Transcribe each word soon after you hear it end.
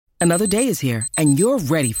Another day is here, and you're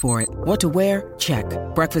ready for it. What to wear? Check.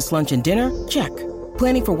 Breakfast, lunch, and dinner? Check.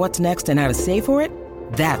 Planning for what's next and how to save for it?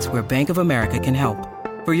 That's where Bank of America can help.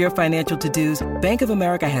 For your financial to-dos, Bank of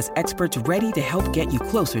America has experts ready to help get you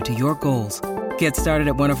closer to your goals. Get started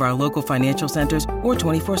at one of our local financial centers or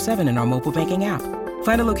 24/7 in our mobile banking app.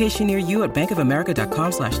 Find a location near you at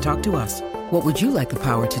bankofamerica.com/talktous. What would you like the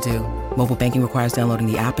power to do? Mobile banking requires downloading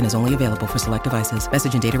the app and is only available for select devices.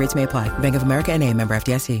 Message and data rates may apply. Bank of America N.A., member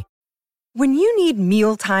FDIC. When you need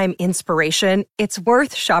mealtime inspiration, it's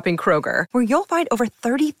worth shopping Kroger, where you'll find over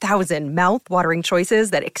 30,000 mouth-watering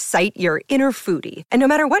choices that excite your inner foodie. And no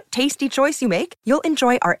matter what tasty choice you make, you'll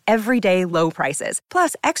enjoy our everyday low prices,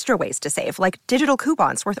 plus extra ways to save, like digital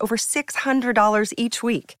coupons worth over $600 each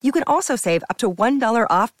week. You can also save up to $1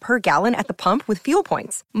 off per gallon at the pump with fuel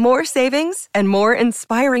points. More savings and more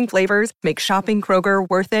inspiring flavors make shopping Kroger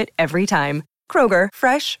worth it every time. Kroger,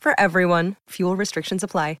 fresh for everyone. Fuel restrictions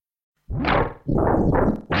apply.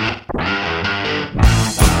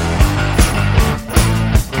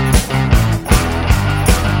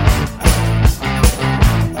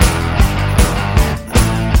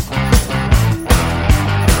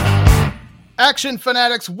 Action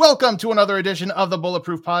fanatics, welcome to another edition of the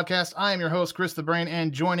Bulletproof Podcast. I am your host, Chris the Brain,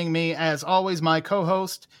 and joining me, as always, my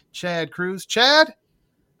co-host, Chad Cruz. Chad,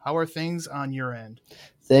 how are things on your end?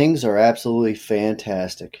 Things are absolutely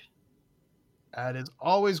fantastic. It is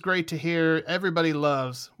always great to hear. Everybody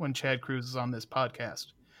loves when Chad Cruz is on this podcast.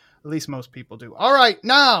 At least most people do. All right,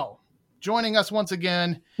 now, joining us once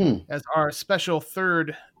again as our special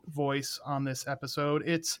third voice on this episode,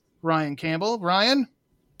 it's Ryan Campbell. Ryan?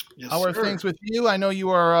 Yes, how are sir. things with you? I know you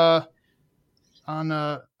are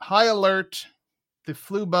on high alert, the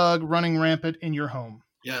flu bug running rampant in your home.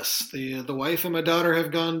 Yes, the wife and my daughter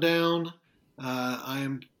have gone down. I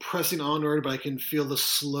am pressing onward, but I can feel the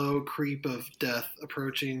slow creep of death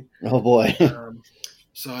approaching. Oh, boy.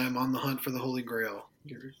 So I am on the hunt for the Holy Grail.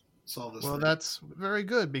 Solve this. Well, thing. that's very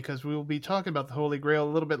good, because we will be talking about the Holy Grail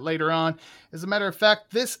a little bit later on. As a matter of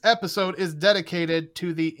fact, this episode is dedicated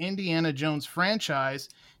to the Indiana Jones franchise.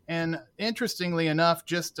 And interestingly enough,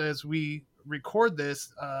 just as we record this,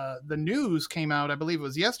 the news came out, I believe it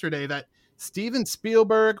was yesterday, that Steven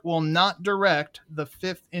Spielberg will not direct the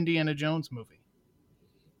 5th Indiana Jones movie.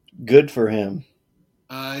 Good for him.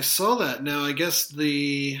 I saw that. Now, I guess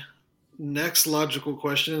the next logical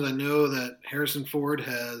question is, I know that Harrison Ford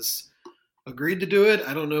has agreed to do it.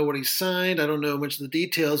 I don't know what he signed. I don't know much of the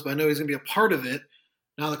details, but I know he's going to be a part of it.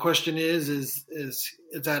 Now the question is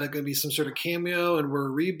that going to be some sort of cameo and we're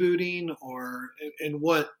rebooting, or in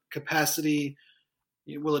what capacity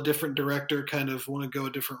will a different director kind of want to go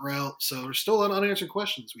a different route? So there's still a lot of unanswered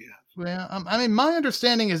questions we have. Well, I mean, my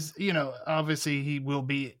understanding is, obviously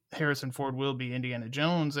Harrison Ford will be Indiana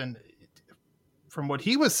Jones. And from what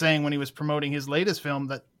he was saying when he was promoting his latest film,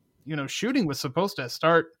 that, shooting was supposed to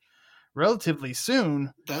start relatively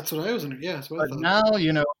soon. That's what I was under. Yeah, that's what I But thought. now,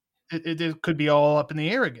 it could be all up in the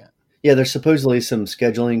air again. Yeah, there's supposedly some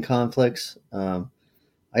scheduling conflicts. I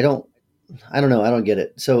don't know. I don't get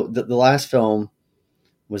it. So the last film,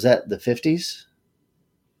 was that the 50s?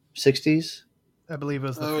 60s? I believe it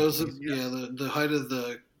was the 50s, the height of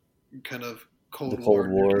the kind of Cold War.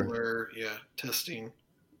 Nuclear, testing.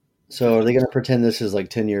 So are they going to pretend this is like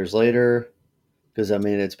 10 years later? Because, I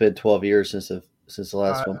mean, it's been 12 years since the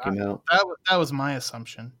last film came out. That was my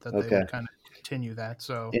assumption, that they would kind of continue that.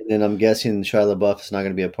 So, and then I'm guessing Shia LaBeouf is not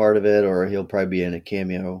going to be a part of it, or he'll probably be in a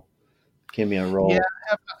cameo role. Yeah,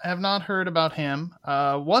 I have not heard about him.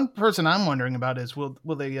 One person I'm wondering about is, will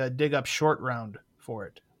they dig up Short Round for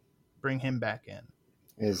it? Bring him back in.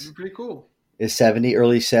 That'd be pretty cool. Is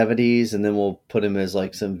early 70s, and then we'll put him as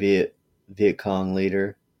like some Viet Cong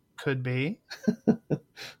leader. Could be.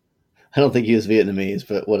 I don't think he was Vietnamese,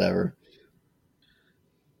 but whatever.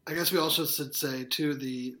 I guess we also should say, too,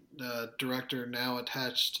 the director now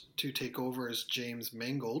attached to take over is James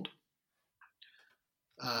Mangold.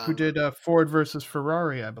 Who did Ford versus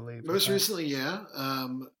Ferrari, I believe. Most recently, yeah.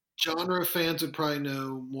 Genre fans would probably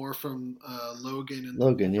know more from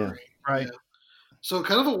Logan. Yeah. Right. Yeah. So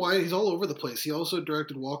kind of he's all over the place. He also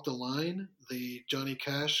directed Walk the Line, the Johnny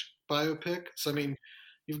Cash biopic. So, I mean,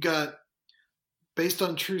 you've got based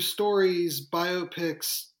on true stories,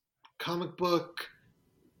 biopics, comic book,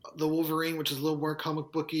 The Wolverine, which is a little more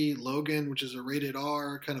comic booky, Logan, which is a rated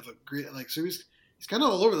R, kind of a grit, so he's kind of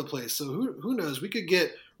all over the place. So who knows? We could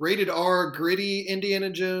get rated R, gritty Indiana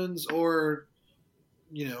Jones, or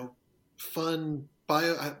fun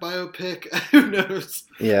biopic. Who knows?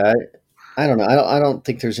 Yeah, I don't know. I don't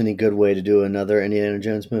think there's any good way to do another Indiana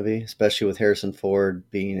Jones movie, especially with Harrison Ford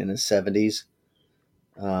being in his 70s,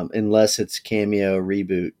 unless it's cameo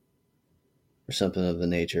reboot or something of the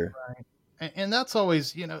nature. Right. And that's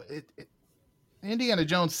always, Indiana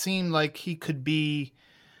Jones seemed like he could be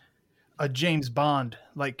a James Bond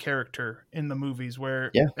like character in the movies,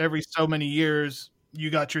 where every so many years you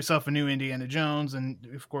got yourself a new Indiana Jones, and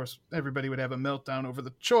of course everybody would have a meltdown over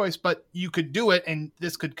the choice, but you could do it, and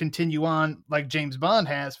this could continue on like James Bond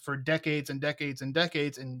has for decades and decades and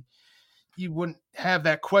decades, and you wouldn't have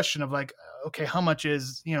that question of like, okay, how much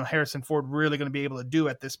is Harrison Ford really going to be able to do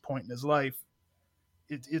at this point in his life?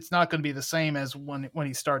 It's not going to be the same as when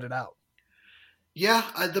he started out. Yeah,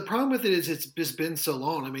 the problem with it is it's just been so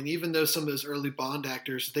long. I mean, even though some of those early Bond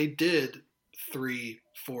actors, they did 3-4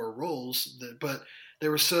 roles, but they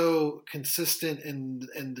were so consistent and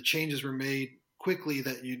the changes were made quickly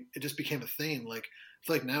that it just became a thing. Like, I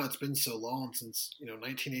feel like now it's been so long since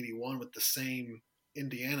 1981 with the same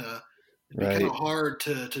Indiana. It'd be kind of hard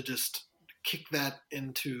to just kick that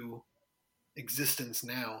into existence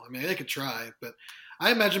now. I mean, they could try, but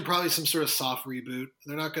I imagine probably some sort of soft reboot.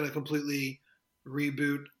 They're not going to completely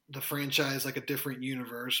reboot the franchise like a different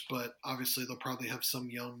universe, but obviously they'll probably have some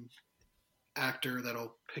young actor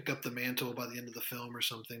that'll pick up the mantle by the end of the film or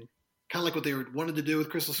something. Kind of like what they wanted to do with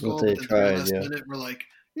Crystal Skull, but then the last minute we're like,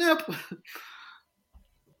 nope.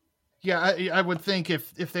 Yeah, I would think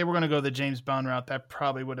if they were going to go the James Bond route, that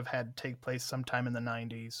probably would have had to take place sometime in the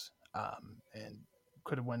 90s, and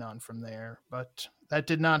could have went on from there. But that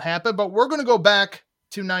did not happen. But we're going to go back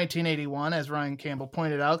to 1981, as Ryan Campbell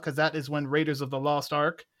pointed out, because that is when Raiders of the Lost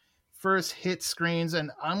Ark first hit screens.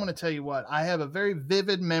 And I'm going to tell you what, I have a very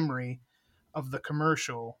vivid memory of the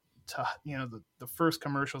commercial, to the first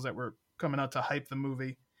commercials that were coming out to hype the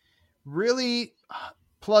movie. Really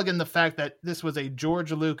plug in the fact that this was a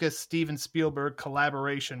George Lucas, Steven Spielberg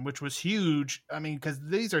collaboration, which was huge. I mean, because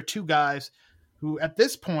these are two guys who at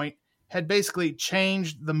this point had basically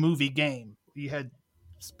changed the movie game. You had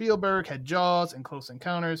Spielberg, had Jaws and Close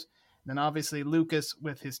Encounters, and then obviously Lucas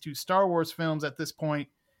with his 2 Star Wars films at this point.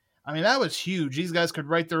 I mean, that was huge. These guys could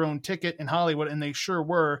write their own ticket in Hollywood, and they sure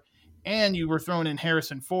were. And you were throwing in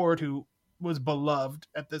Harrison Ford, who was beloved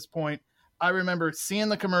at this point. I remember seeing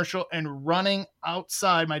the commercial and running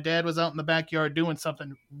outside. My dad was out in the backyard doing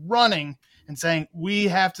something, running and saying, we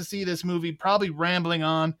have to see this movie, probably rambling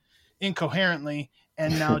on incoherently.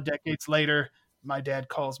 And now decades later, my dad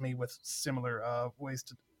calls me with similar ways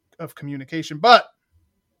of communication, but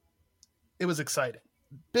it was exciting.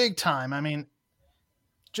 Big time. I mean,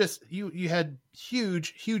 just you had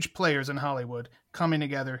huge players in Hollywood coming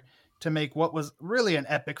together to make what was really an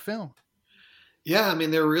epic film. Yeah, I mean,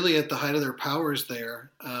 they're really at the height of their powers there.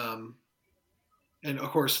 And of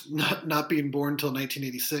course, not being born until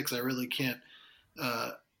 1986, I really can't.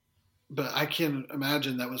 But I can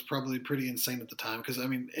imagine that was probably pretty insane at the time, because I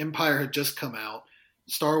mean, Empire had just come out.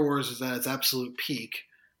 Star Wars is at its absolute peak.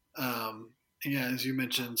 And yeah, as you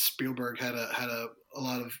mentioned, Spielberg had a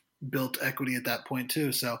lot of built equity at that point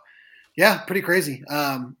too. So yeah, pretty crazy.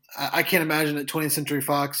 I can't imagine that 20th Century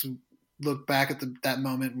Fox looked back at that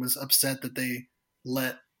moment and was upset that they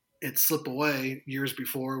let it slip away years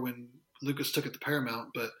before when Lucas took it to Paramount.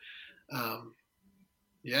 But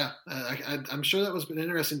yeah, I'm sure that was an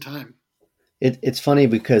interesting time. It's funny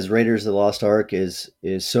because Raiders of the Lost Ark is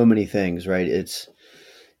so many things, right? It's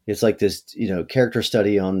like this, character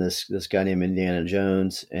study on this guy named Indiana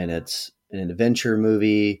Jones, and it's an adventure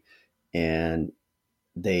movie, and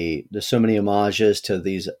there's so many homages to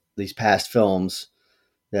these past films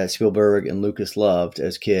that Spielberg and Lucas loved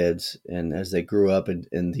as kids and as they grew up in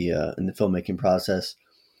the filmmaking process.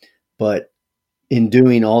 But in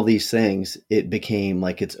doing all these things, it became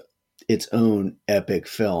like its own epic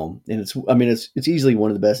film, and it's easily one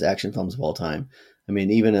of the best action films of all time. I mean,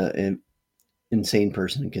 even an insane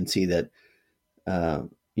person can see that.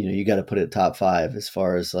 You got to put it top 5 as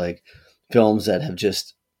far as like films that have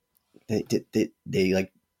just they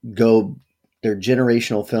like go. They're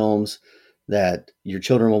generational films that your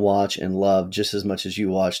children will watch and love just as much as you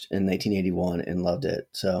watched in 1981 and loved it.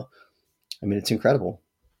 So, I mean, it's incredible.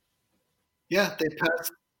 Yeah,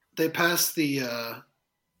 they passed the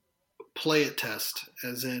play it test,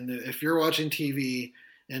 as in if you're watching TV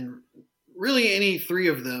and really any 3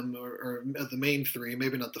 of them, or the main 3,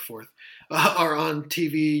 maybe not the 4th, are on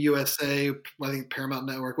TV, USA, I think Paramount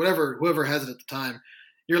Network, whoever has it at the time,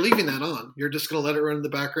 you're leaving that on. You're just going to let it run in the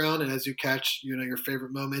background, and as you catch, your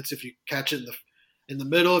favorite moments, if you catch it in the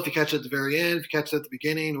middle, if you catch it at the very end, if you catch it at the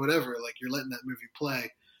beginning, whatever, like you're letting that movie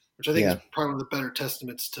play, which I think is probably one of the better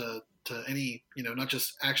testaments to any, not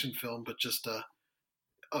just action film, but just a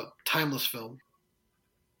timeless film.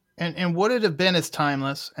 And would it have been as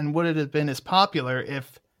timeless, and would it have been as popular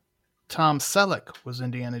if Tom Selleck was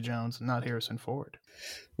Indiana Jones and not Harrison Ford?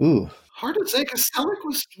 Ooh, Hard to say because Selleck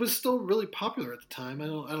was still really popular at the time. I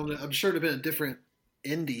don't know. I'm sure it'd have been a different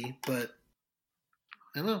indie, but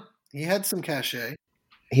I don't know. He had some cachet.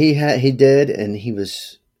 He did, and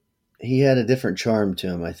he had a different charm to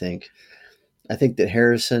him. I think that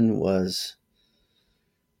Harrison was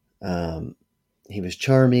he was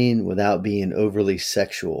charming without being overly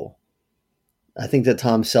sexual. I think that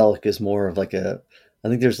Tom Selleck is more of like a. I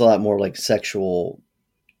think there's a lot more like sexual.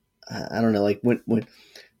 I don't know, like when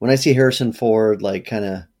I see Harrison Ford like kind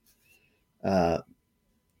of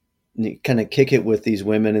kick it with these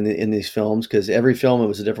women in these films, because every film it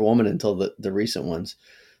was a different woman until the recent ones.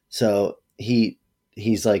 So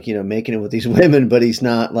he's like, you know, making it with these women, but he's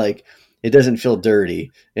not like, it doesn't feel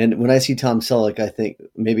dirty. And when I see Tom Selleck, I think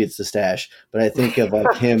maybe it's the stash, but I think of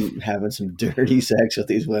like him having some dirty sex with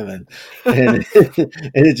these women, and and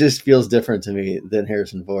it just feels different to me than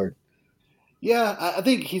Harrison Ford. Yeah, I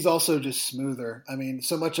think he's also just smoother. I mean,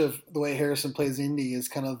 so much of the way Harrison plays Indy is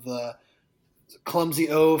kind of the clumsy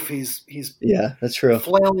oaf. He's Yeah, that's true.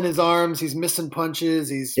 flailing his arms. He's missing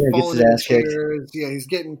punches. He's Yeah, gets falling his in ass kicked. chairs. Yeah, he's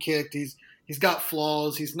getting kicked. He's got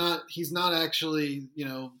flaws. He's not actually, you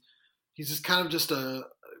know, he's just kind of just a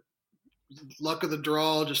luck of the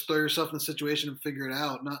draw. Just throw yourself in the situation and figure it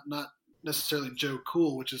out. Not necessarily Joe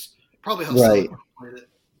Cool, which is probably how Right. Selleck played it.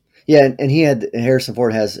 Yeah, and Harrison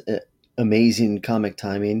Ford has amazing comedic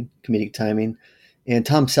timing, and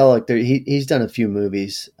Tom Selleck, he's done a few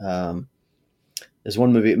movies. There's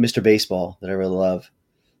one movie, Mr. Baseball, that I really love,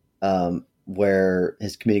 where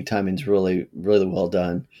his comedic timing is really, really well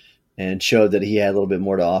done, and showed that he had a little bit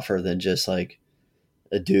more to offer than just like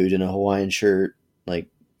a dude in a Hawaiian shirt, like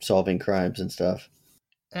solving crimes and stuff.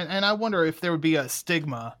 And I wonder if there would be a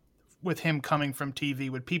stigma with him coming from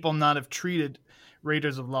TV. Would people not have treated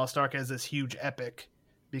Raiders of the Lost Ark as this huge epic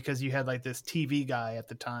because you had like this TV guy at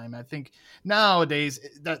the time? I think nowadays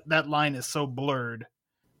that line is so blurred.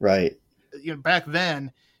 Right. You know, back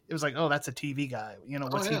then it was like, oh, that's a TV guy. You know,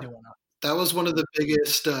 what's he doing? That was one of the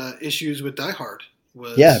biggest issues with Die Hard.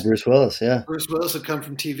 Was Bruce Willis. Yeah, Bruce Willis had come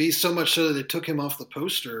from TV, so much so that they took him off the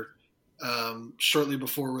poster shortly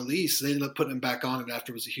before release. They ended up putting him back on it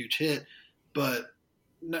after it was a huge hit. But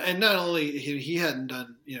and not only he hadn't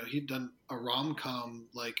done, you know, he'd done a rom-com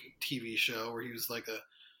like TV show where he was like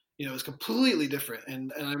it was completely different.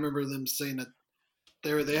 And I remember them saying that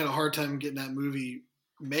they had a hard time getting that movie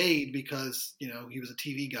made because, you know, he was a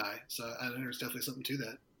TV guy. So I think there's definitely something to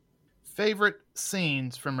that. Favorite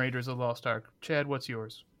scenes from Raiders of the Lost Ark? Chad, what's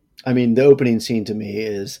yours? I mean, the opening scene to me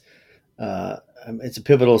is it's a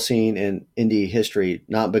pivotal scene in indie history,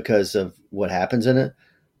 not because of what happens in it,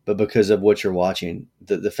 but because of what you're watching.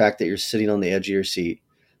 The fact that you're sitting on the edge of your seat,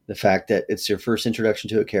 the fact that it's your first introduction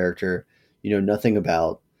to a character you know nothing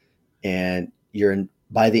about, and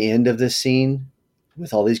by the end of this scene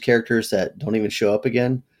with all these characters that don't even show up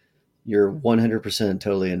again, you're 100%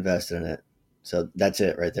 totally invested in it. So that's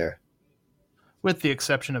it right there. With the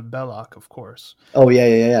exception of Belloc, of course. Oh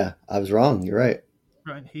yeah. I was wrong. You're right.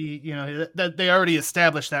 Right. That they already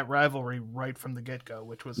established that rivalry right from the get-go,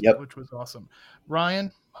 which was awesome.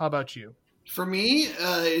 Ryan, how about you? For me,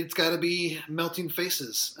 it's got to be Melting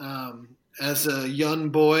Faces. As a young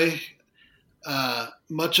boy,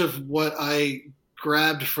 much of what I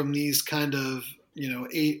grabbed from these kind of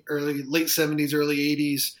late 70s, early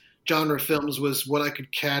 80s genre films was what I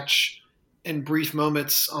could catch in brief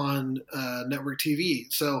moments on network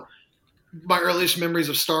TV. So my earliest memories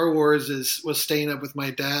of Star Wars was staying up with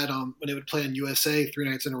my dad when it would play on USA 3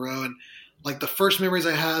 nights in a row, and like the first memories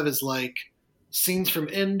I have is like scenes from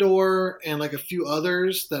Endor and like a few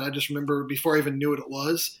others that I just remember before I even knew what it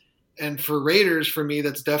was. And for Raiders, for me,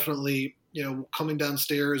 that's definitely coming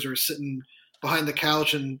downstairs or sitting behind the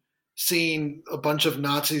couch and seeing a bunch of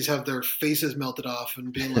Nazis have their faces melted off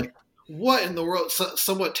and being like, what in the world?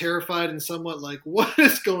 Somewhat terrified and somewhat like, what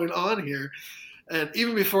is going on here? And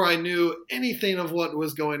even before I knew anything of what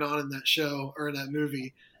was going on in that show or in that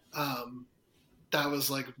movie, that was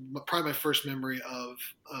like probably my first memory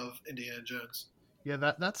of Indiana Jones. Yeah,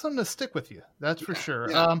 that's something to stick with you. That's for sure.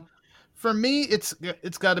 Yeah. For me, it's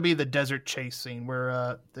got to be the desert chase scene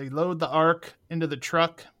where they load the Ark into the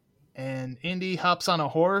truck and Indy hops on a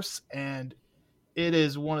horse, and it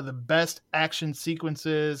is one of the best action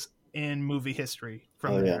sequences in movie history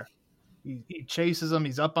from there. He chases him.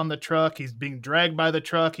 He's up on the truck. He's being dragged by the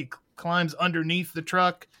truck. He climbs underneath the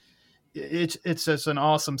truck. It's just an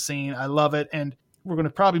awesome scene. I love it. And we're going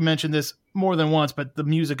to probably mention this more than once, but the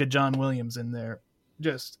music of John Williams in there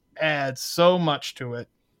just adds so much to it.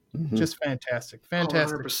 Mm-hmm. Just fantastic.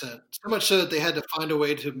 100%. So much so that they had to find a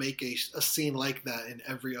way to make a scene like that in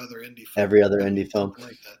every other indie film. Every other indie film.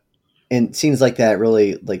 Like that. and scenes like that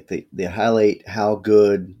really like they highlight how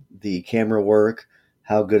good the camera work,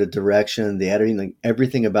 how good a direction, the editing, like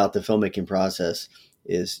everything about the filmmaking process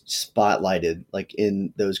is spotlighted like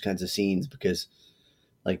in those kinds of scenes, because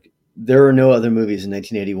like there are no other movies in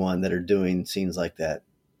 1981 that are doing scenes like that.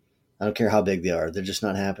 I don't care how big they are, they're just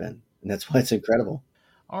not happening, and that's why it's incredible.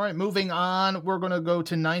 All right, moving on, we're going to go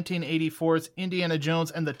to 1984's Indiana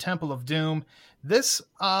Jones and the Temple of Doom. This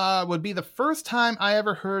would be the first time I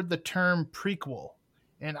ever heard the term prequel.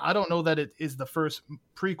 And I don't know that it is the first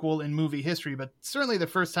prequel in movie history, but certainly the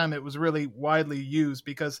first time it was really widely used,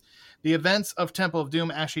 because the events of Temple of Doom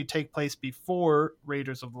actually take place before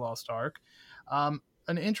Raiders of the Lost Ark. An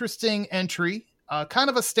interesting entry, kind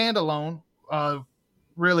of a standalone,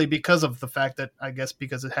 really, because of the fact that, I guess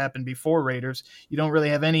because it happened before Raiders, you don't really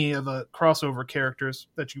have any of the crossover characters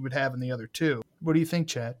that you would have in the other two. What do you think,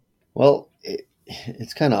 Chad? Well,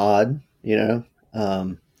 it's kind of odd, you know.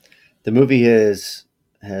 The movie has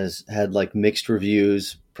had like mixed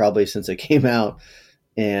reviews probably since it came out,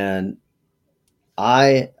 and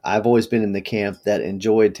I've always been in the camp that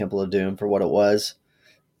enjoyed Temple of Doom for what it was,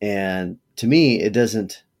 and to me, it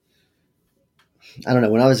doesn't. I don't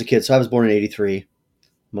know. When I was a kid, so I was born in '83.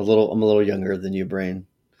 I'm a little younger than you, Brain.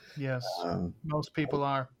 Yes, most people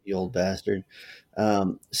are. You old bastard.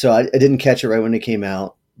 So I didn't catch it right when it came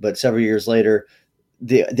out, but several years later,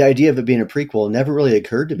 the idea of it being a prequel never really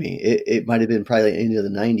occurred to me. It might have been probably into the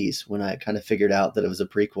 90s when I kind of figured out that it was a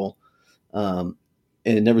prequel. And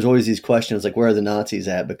there was always these questions like, where are the Nazis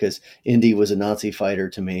at? Because Indy was a Nazi fighter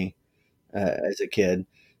to me as a kid.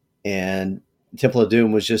 And Temple of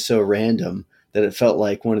Doom was just so random that it felt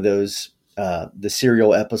like one of those the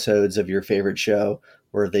serial episodes of your favorite show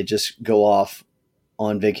where they just go off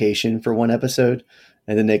on vacation for one episode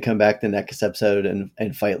and then they come back the next episode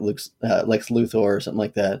and fight Lex Luthor or something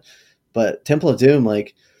like that. But Temple of Doom,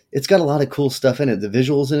 like, it's got a lot of cool stuff in it. The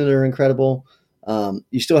visuals in it are incredible.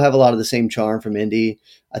 You still have a lot of the same charm from Indy.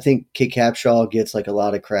 I think Kate Capshaw gets like a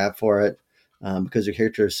lot of crap for it because her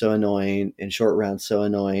character is so annoying and Short Round's so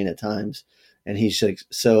annoying at times. And he's like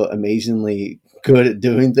so amazingly good at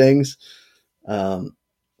doing things. I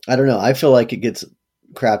don't know. I feel like it gets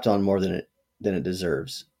crapped on more than it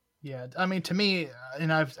deserves. Yeah, I mean, to me,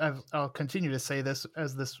 and I'll continue to say this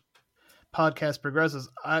as this podcast progresses,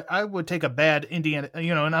 I would take a bad Indiana,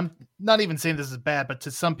 and I'm not even saying this is bad, but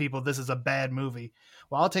to some people, this is a bad movie.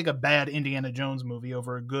 Well, I'll take a bad Indiana Jones movie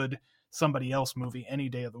over a good somebody else movie any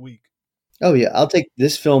day of the week. Oh yeah, I'll take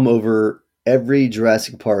this film over every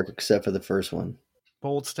Jurassic Park except for the first one.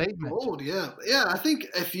 Bold statement. Bold, yeah. I think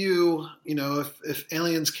if if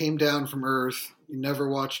aliens came down from Earth, you never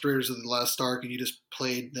watched Raiders of the Lost Ark, and you just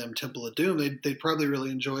played them Temple of Doom, they'd probably really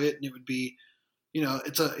enjoy it, and it would be,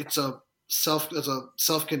 it's a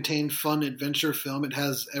self-contained fun adventure film. It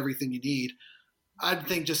has everything you need. I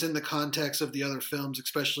think just in the context of the other films,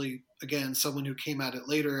 especially again someone who came at it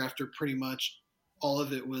later after pretty much all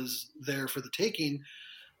of it was there for the taking.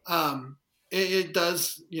 It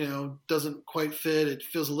does, doesn't quite fit. It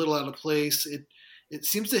feels a little out of place. It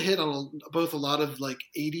seems to hit on both a lot of like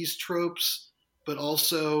 80s tropes, but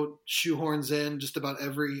also shoehorns in just about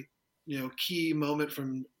every, key moment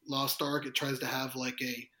from Lost Ark. It tries to have like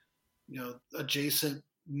a, adjacent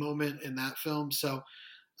moment in that film. So,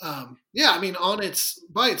 by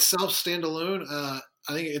itself, standalone,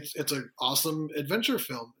 I think it's an awesome adventure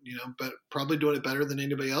film, but probably doing it better than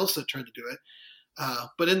anybody else that tried to do it.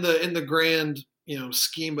 But in the grand,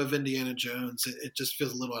 scheme of Indiana Jones, it just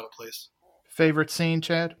feels a little out of place. Favorite scene,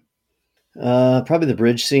 Chad? Probably the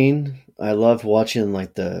bridge scene. I loved watching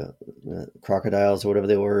like the crocodiles or whatever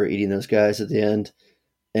they were eating those guys at the end.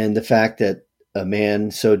 And the fact that a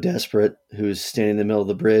man so desperate who's standing in the middle of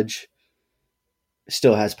the bridge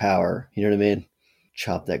still has power. You know what I mean?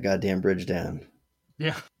 Chop that goddamn bridge down.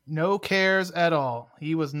 Yeah. No cares at all.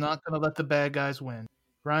 He was not going to let the bad guys win.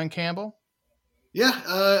 Brian Campbell?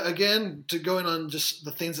 Yeah, again, to going on just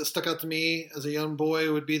the things that stuck out to me as a young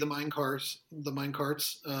boy would be the mine carts.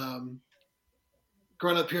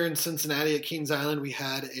 Growing up here in Cincinnati at Kings Island, we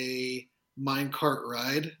had a mine cart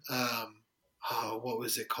ride. What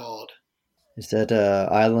was it called? Is that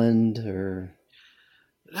Island or?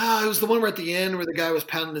 No, it was the one where at the end where the guy was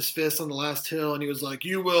pounding his fist on the last hill and he was like,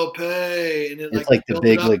 "You will pay." And it's like the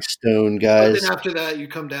big like stone guys. But then after that, you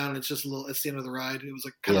come down and it's just it's the end of the ride. It was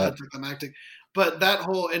like kind of anticlimactic. But that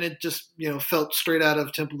whole, and it just, felt straight out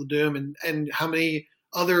of Temple of Doom, and how many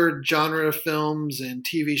other genre films and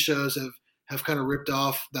TV shows have kind of ripped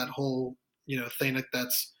off that whole, thing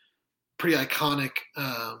that's pretty iconic.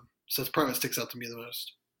 So it's probably what sticks out to me the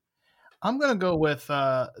most. I'm going to go with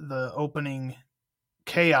the opening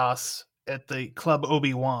chaos at the Club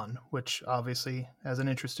Obi-Wan, which obviously has an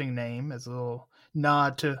interesting name as a little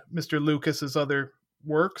nod to Mr. Lucas's other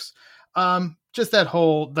works. Just that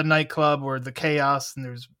the nightclub where the chaos and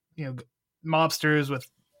there's, mobsters with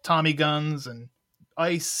Tommy guns and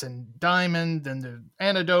ice and diamond and the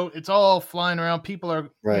antidote. It's all flying around. People are,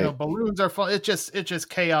 Right. Balloons are flying. It's just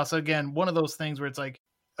chaos. Again, one of those things where it's like,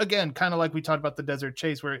 again, kind of like we talked about the Desert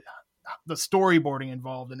Chase, where the storyboarding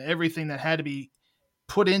involved and everything that had to be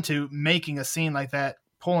put into making a scene like that,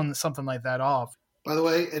 pulling something like that off. By the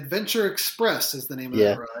way, Adventure Express is the name of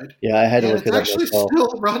that ride. Yeah, I had to look it up. It's actually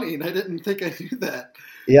still running. I didn't think I knew that.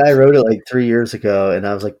 Yeah, I rode it like 3 years ago, and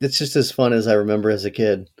I was like, it's just as fun as I remember as a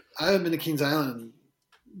kid. I haven't been to Kings Island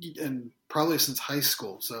and probably since high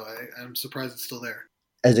school, so I'm surprised it's still there.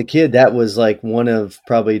 As a kid, that was like one of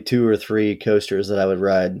probably 2 or 3 coasters that I would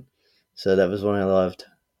ride. So that was one I loved.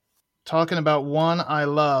 Talking about one I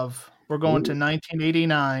love, we're going to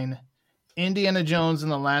 1989, Indiana Jones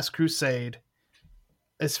and the Last Crusade.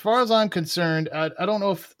 As far as I'm concerned, I don't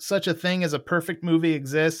know if such a thing as a perfect movie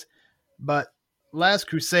exists, but Last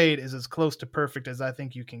Crusade is as close to perfect as I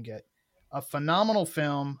think you can get. A phenomenal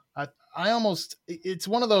film. It's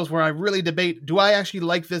one of those where I really debate, do I actually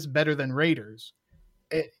like this better than Raiders?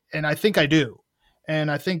 And I think I do.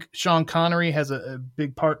 And I think Sean Connery has a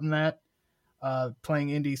big part in that,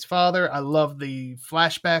 playing Indy's father. I love the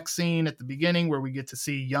flashback scene at the beginning where we get to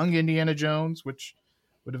see young Indiana Jones, which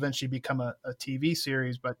would eventually become a TV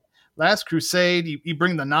series. But Last Crusade, you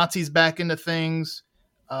bring the Nazis back into things.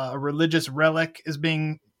 A religious relic is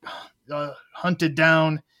being hunted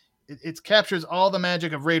down. It captures all the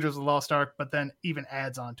magic of Raiders of the Lost Ark, but then even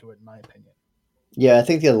adds on to it, in my opinion. Yeah, I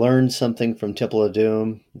think they learned something from Temple of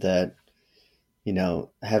Doom that,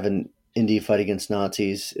 having Indy fight against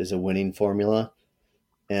Nazis is a winning formula.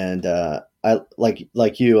 And I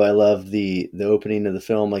like you, I love the opening of the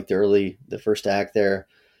film, like the first act there,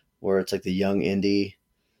 where it's like the young Indy,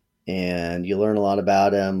 and you learn a lot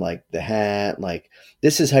about him, like the hat, like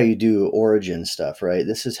this is how you do origin stuff, right?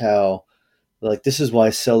 This is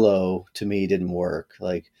why Solo to me didn't work.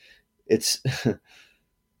 Like it's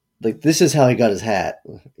like, this is how he got his hat.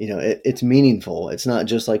 It's meaningful. It's not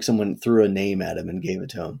just like someone threw a name at him and gave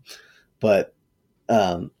it to him. But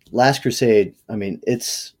Last Crusade, I mean,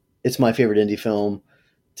 it's my favorite Indy film.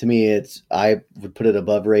 To me, I would put it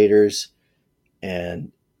above Raiders,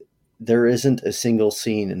 and there isn't a single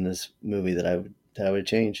scene in this movie that I would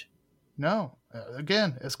change. No,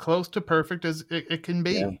 again, as close to perfect as it can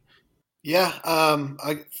be. Yeah,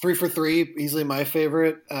 3 for 3, easily my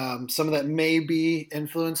favorite. Some of that may be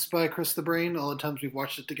influenced by Chris the Brain, all the times we've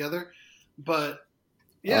watched it together. But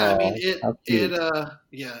yeah, I mean,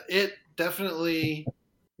 it definitely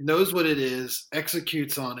knows what it is,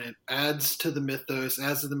 executes on it, adds to the mythos,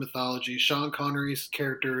 adds to the mythology. Sean Connery's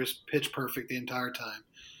character is pitch perfect the entire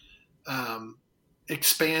time.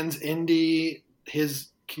 Expands Indy, his,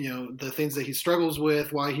 the things that he struggles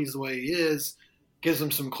with, why he's the way he is. Gives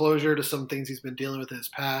him some closure to some things he's been dealing with in his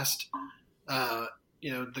past.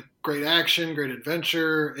 The great action, great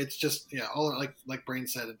adventure. It's just, all like Brain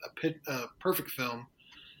said, a perfect film.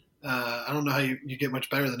 I don't know how you get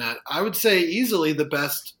much better than that. I would say easily the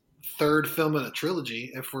best third film in a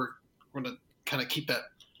trilogy. If we're going to kind of keep that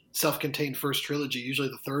self-contained first trilogy, usually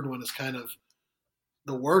the third one is kind of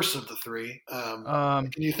the worst of the three.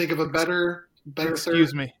 Can you think of a better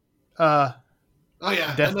excuse third? Me. Oh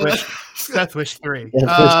yeah, Death Wish 3. Death Wish 3,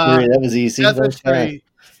 that was easy. Death Wish 3,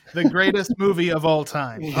 the greatest movie of all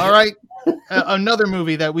time. All right, another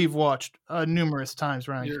movie that we've watched numerous times.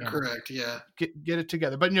 Ryan, you're correct. Yeah, get it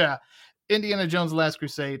together. But yeah, Indiana Jones: Last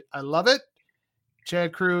Crusade. I love it.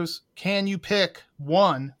 Chad Cruz, can you pick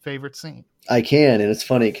one favorite scene? I can, and it's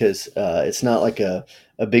funny because it's not like a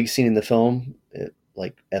big scene in the film,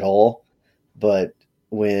 like at all. But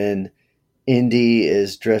when Indy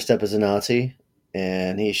is dressed up as a Nazi,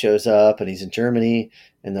 and he shows up and he's in Germany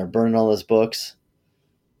and they're burning all his books,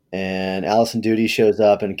 and Alison Doody shows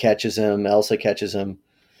up and catches him. Elsa catches him.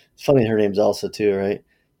 It's funny, her name's Elsa too, right?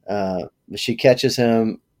 She catches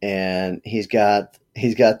him, and he's got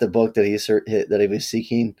the book that he was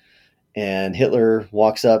seeking, and Hitler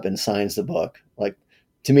walks up and signs the book. Like,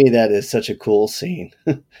 to me, that is such a cool scene.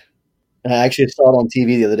 And I actually saw it on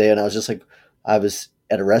TV the other day, and I was just like, I was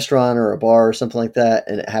at a restaurant or a bar or something like that,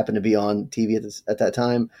 and it happened to be on TV at that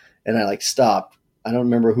time, and I stopped. I don't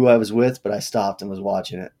remember who I was with, but I stopped and was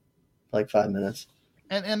watching it for like 5 minutes.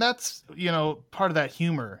 And that's, part of that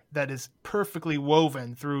humor that is perfectly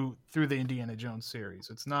woven through the Indiana Jones series.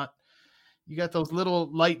 It's not, you got those little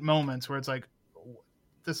light moments where it's like,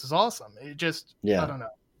 this is awesome. It just, I don't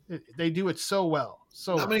know. They do it so well.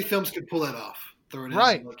 So not many films could pull that off. throw it in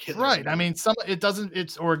Right, like Hitler. right. I mean,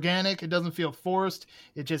 it's organic. It doesn't feel forced.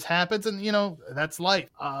 It just happens. And, that's life.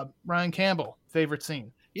 Ryan Campbell, favorite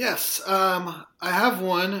scene. Yes. I have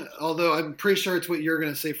one, although I'm pretty sure it's what you're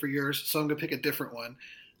going to say for yours. So I'm going to pick a different one.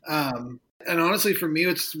 And honestly, for me,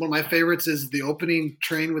 it's one of my favorites is the opening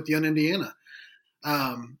train with Young Indiana.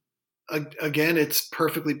 Again, it's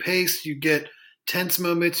perfectly paced. You get tense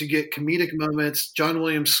moments, you get comedic moments. John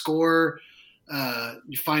Williams' score,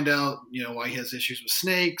 you find out, why he has issues with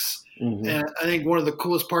snakes. Mm-hmm. And I think one of the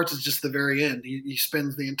coolest parts is just the very end. He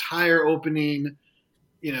spends the entire opening,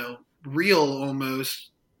 reel almost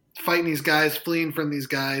fighting these guys, fleeing from these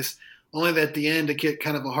guys, only that at the end to get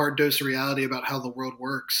kind of a hard dose of reality about how the world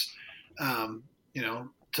works.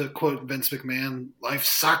 To quote Vince McMahon, life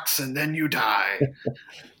sucks and then you die.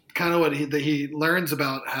 Kind of what he learns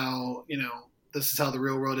about how, this is how the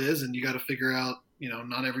real world is, and you got to figure out,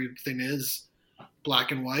 not everything is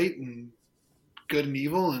black and white and good and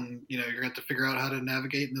evil, and, you're going to have to figure out how to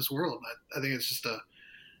navigate in this world. I think it's just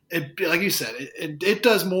like you said, it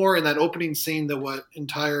does more in that opening scene than what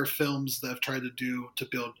entire films that have tried to do to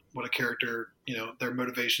build what a character, their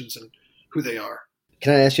motivations and who they are.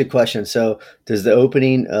 Can I ask you a question? So does the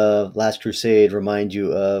opening of Last Crusade remind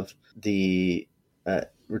you of the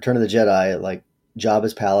Return of the Jedi, like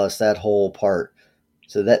Jabba's palace, that whole part?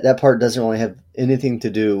 So that part doesn't really have anything to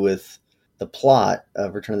do with the plot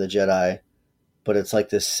of Return of the Jedi, but it's like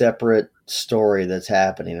this separate story that's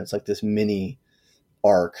happening. It's like this mini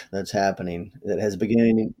arc that's happening that has a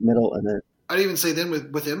beginning, middle, and then. I'd even say then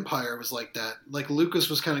with Empire it was like that. Like Lucas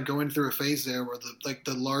was kind of going through a phase there where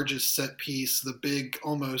the largest set piece, the big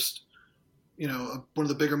almost, one of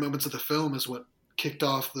the bigger moments of the film is what kicked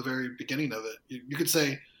off the very beginning of it. You could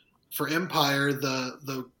say for Empire,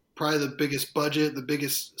 the probably the biggest budget, the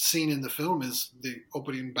biggest scene in the film is the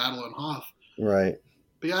opening battle on Hoth. Right.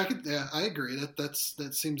 But I agree.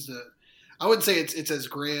 That seems to. I wouldn't say it's as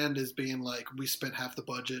grand as being like we spent half the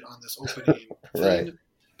budget on this opening right. thing,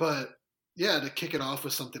 but. Yeah, to kick it off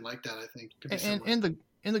with something like that, I think. And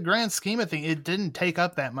in the grand scheme of things, it didn't take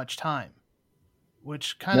up that much time,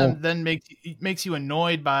 which kind of then makes you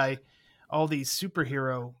annoyed by all these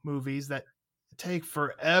superhero movies that take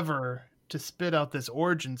forever to spit out this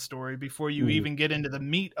origin story before you even get into the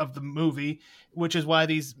meat of the movie, which is why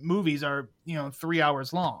these movies are 3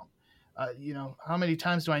 hours long. How many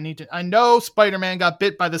times do I need to? I know Spider-Man got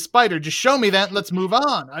bit by the spider. Just show me that and let's move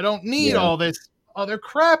on. I don't need all this other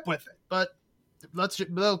crap with it. But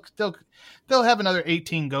they'll have another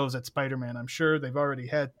 18 goes at Spider-Man. I'm sure they've already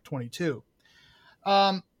had 22.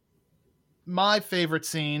 My favorite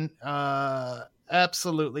scene,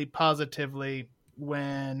 absolutely positively,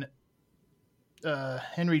 when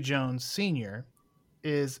Henry Jones Sr.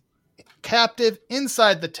 is captive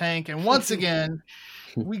inside the tank, and once again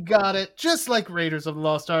we got it, just like Raiders of the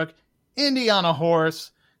Lost Ark. Indy on a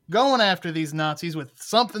horse going after these Nazis with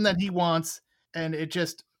something that he wants, and it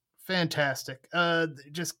just fantastic.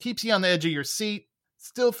 It just keeps you on the edge of your seat.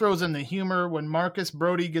 Still throws in the humor when Marcus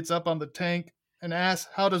Brody gets up on the tank and asks,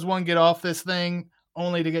 how does one get off this thing,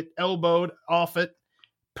 only to get elbowed off it.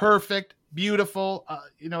 Perfect, beautiful.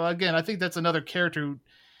 Again, I think that's another character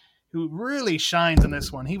who really shines in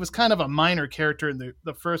this one. He was kind of a minor character in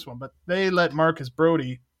the first one, but they let Marcus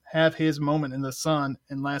Brody have his moment in the sun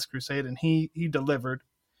in Last Crusade, and he delivered.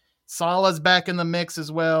 Sala's back in the mix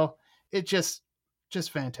as well. It just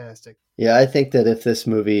fantastic. Yeah, I think that if this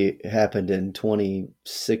movie happened in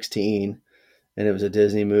 2016 and it was a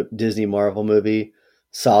Disney Marvel movie,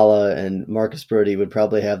 Sala and Marcus Brody would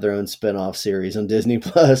probably have their own spin-off series on Disney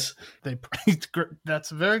Plus.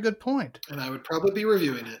 That's a very good point. And I would probably be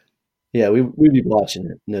reviewing it. Yeah, we'd be watching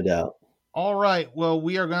it, no doubt. All right. Well,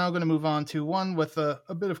 we are now going to move on to one with a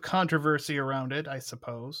bit of controversy around it, I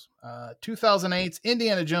suppose. 2008's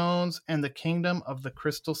Indiana Jones and the Kingdom of the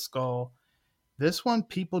Crystal Skull. This one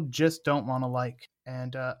people just don't want to like.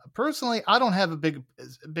 And personally, I don't have a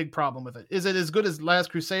big problem with it. Is it as good as Last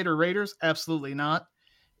Crusade or Raiders? Absolutely not.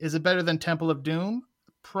 Is it better than Temple of Doom?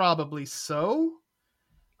 Probably so.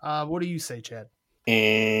 What do you say, Chad?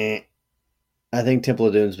 I think Temple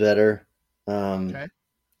of Doom's better. Okay.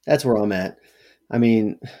 That's where I'm at. I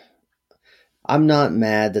mean, I'm not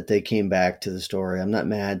mad that they came back to the story. I'm not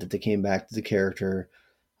mad that they came back to the character.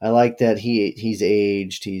 I like that he's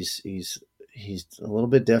aged. He's a little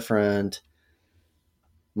bit different.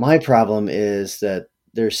 My problem is that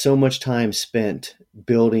there's so much time spent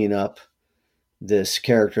building up this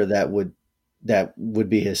character that would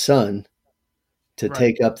be his son to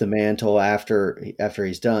take up the mantle after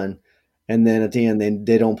he's done. And then at the end,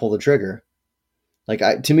 they don't pull the trigger.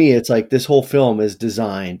 To me, it's like this whole film is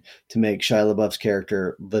designed to make Shia LaBeouf's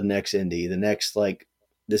character the next Indy, the next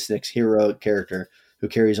this next heroic character who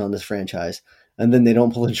carries on this franchise. And then they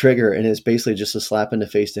don't pull the trigger, and it's basically just a slap in the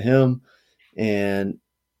face to him. And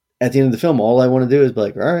at the end of the film, all I want to do is be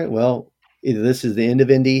like, all right, well, either this is the end of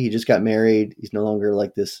Indy. He just got married. He's no longer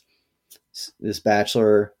like this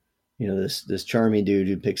bachelor, this charming dude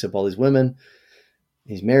who picks up all these women.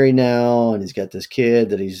 He's married now, and he's got this kid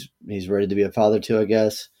that he's ready to be a father to, I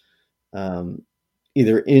guess.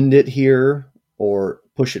 Either end it here or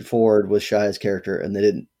push it forward with Shia's character, and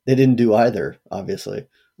they didn't do either, obviously.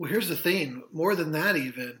 Well, here's the thing. More than that,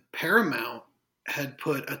 even Paramount had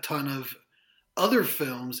put a ton of other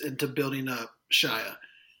films into building up Shia.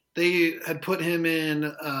 They had put him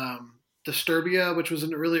in Disturbia, which was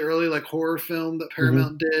a really early horror film that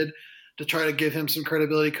Paramount did to try to give him some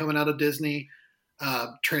credibility coming out of Disney.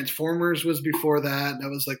 Transformers was before that. That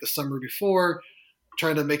was the summer before,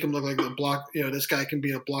 trying to make him look like this guy can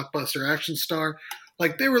be a blockbuster action star.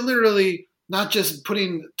 They were literally not just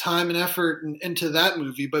putting time and effort into that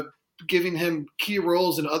movie, but giving him key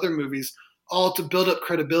roles in other movies, all to build up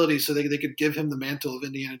credibility so they could give him the mantle of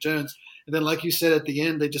Indiana Jones. And then, like you said, at the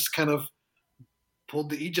end, they just kind of pulled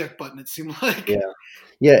the eject button, it seemed like.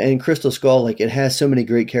 Yeah, and Crystal Skull, it has so many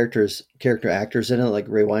great character actors in it, like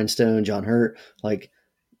Ray Winstone, John Hurt.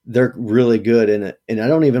 They're really good in it. And I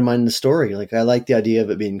don't even mind the story. I like the idea of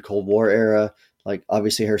it being Cold War era.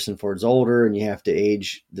 Obviously Harrison Ford's older, and you have to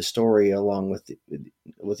age the story along with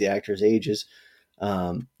the actors' ages.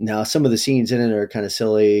 Now, some of the scenes in it are kind of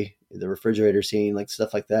silly. The refrigerator scene,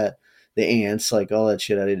 stuff like that. The ants, all that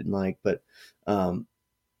shit I didn't like. But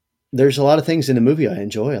there's a lot of things in the movie I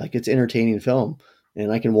enjoy. It's entertaining film,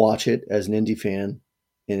 and I can watch it as an indie fan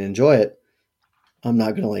and enjoy it. I'm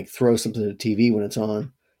not going to throw something to the TV when it's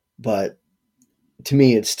on, but to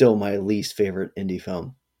me, it's still my least favorite indie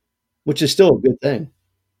film, which is still a good thing.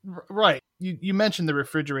 Right. You mentioned the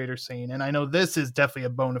refrigerator scene, and I know this is definitely a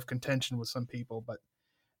bone of contention with some people, but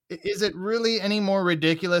is it really any more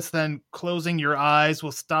ridiculous than closing your eyes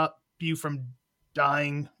will stop you from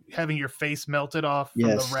dying, having your face melted off from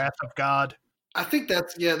the wrath of God? I think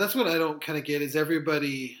that's what I don't kind of get is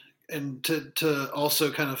everybody, and to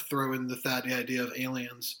also kind of throw in the idea of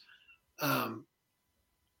aliens.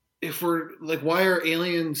 If we're why are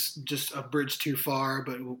aliens just a bridge too far,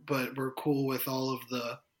 but we're cool with all of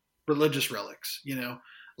the religious relics,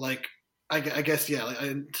 I guess,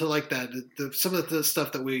 that some of the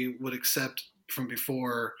stuff that we would accept from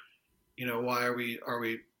before, why are we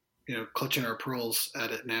clutching our pearls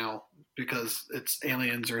at it now because it's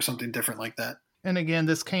aliens or something different like that. And again,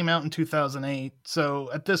 this came out in 2008. So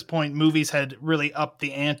at this point, movies had really upped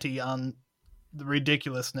the ante on the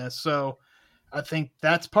ridiculousness. So I think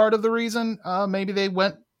that's part of the reason. Maybe they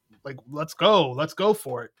went let's go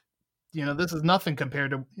for it. This is nothing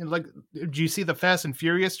compared to did you see the Fast and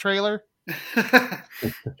Furious trailer?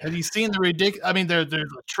 Have you seen the ridiculous? I mean, there's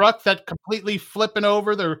a truck that completely flipping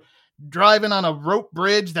over. They're driving on a rope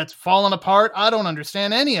bridge that's falling apart. I don't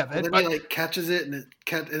understand any of it. And then he catches it and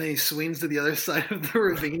then he swings to the other side of the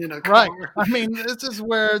ravine in a car. Right. I mean, this is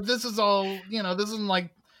all, this isn't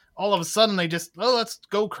all of a sudden they just, let's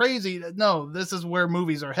go crazy. No, this is where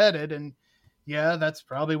movies are headed. And yeah, that's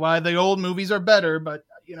probably why the old movies are better. But,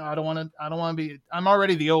 I don't want to be, I'm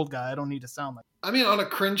already the old guy. I don't need to sound like. I mean, on a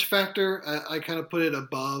cringe factor, I kind of put it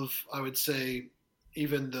above, I would say,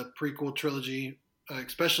 even the prequel trilogy,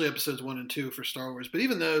 especially episodes 1 and 2 for Star Wars. But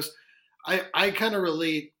even those, I kind of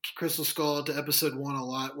relate Crystal Skull to episode 1 a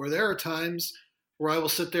lot, where there are times where I will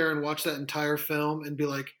sit there and watch that entire film and be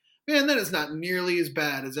like, man, that is not nearly as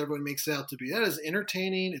bad as everyone makes it out to be. That is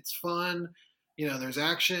entertaining. It's fun. There's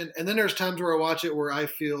action. And then there's times where I watch it where I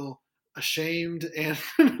feel ashamed and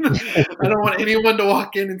I don't want anyone to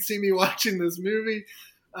walk in and see me watching this movie.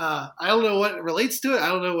 I don't know what relates to it. I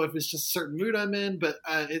don't know if it's just a certain mood I'm in, but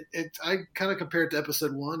I kind of compare it to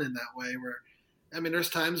episode 1 in that way where, I mean, there's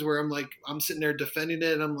times where I'm sitting there defending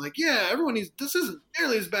it and I'm like, yeah, this isn't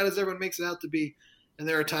nearly as bad as everyone makes it out to be. And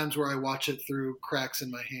there are times where I watch it through cracks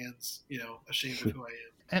in my hands, ashamed of who I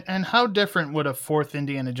am. And how different would a fourth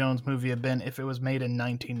Indiana Jones movie have been if it was made in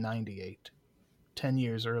 1998, 10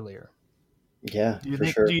 years earlier? Yeah, do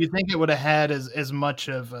you think it would have had as much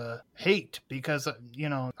of a hate because,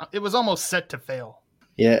 it was almost set to fail?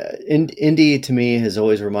 Yeah. Indy to me has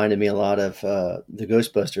always reminded me a lot of the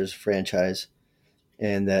Ghostbusters franchise,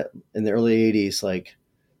 and that in the early 80s,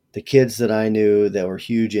 the kids that I knew that were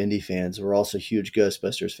huge Indy fans were also huge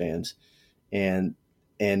Ghostbusters fans. And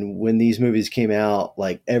when these movies came out,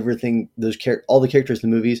 everything, all the characters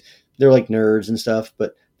in the movies, they're nerds and stuff,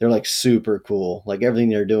 but they're super cool. Everything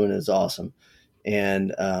they're doing is awesome.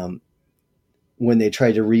 And when they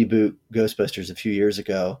tried to reboot Ghostbusters a few years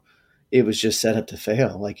ago, it was just set up to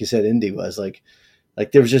fail. Like you said, Indy was like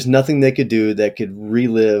there was just nothing they could do that could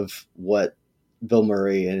relive what Bill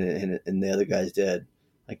Murray and the other guys did.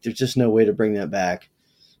 Like there's just no way to bring that back.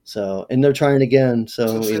 So, and they're trying again.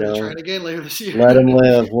 So, they're trying again later this year. Let them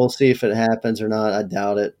live. We'll see if it happens or not. I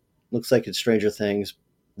doubt it. Looks like it's Stranger Things,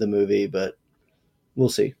 the movie, but we'll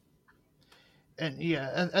see. And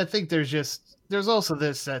yeah, I think there's also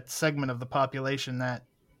that segment of the population that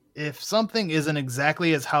if something isn't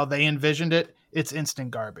exactly as how they envisioned it, it's instant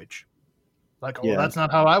garbage. Like, oh, that's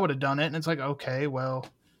not how I would have done it. And it's like, okay, well,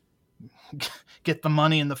 get the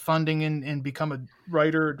money and the funding and become a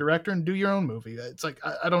writer or director and do your own movie. It's like,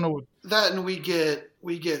 I don't know what that. And we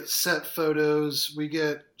get set photos. We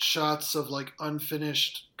get shots of like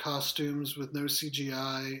unfinished costumes with no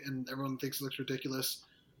CGI, and everyone thinks it looks ridiculous.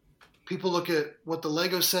 People look at what the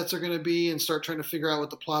Lego sets are going to be and start trying to figure out what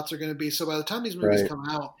the plots are going to be. So by the time these movies come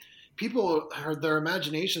out, their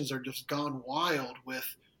imaginations are just gone wild with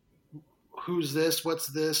who's this, what's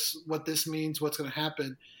this, what this means, what's going to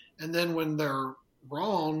happen. And then when they're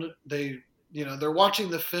wrong, they're watching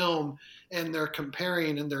the film and they're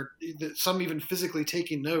comparing, and they're some even physically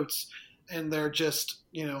taking notes, and they're just,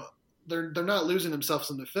 they're not losing themselves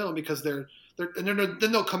in the film because then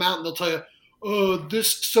they'll come out and they'll tell you, oh,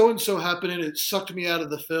 this so-and-so happened and it sucked me out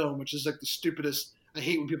of the film, which is like the stupidest. I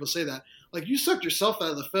hate when people say that. Like, you sucked yourself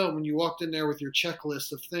out of the film when you walked in there with your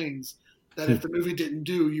checklist of things that if the movie didn't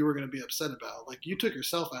do, you were going to be upset about. Like, you took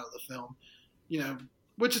yourself out of the film,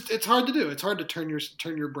 which it's hard to do. It's hard to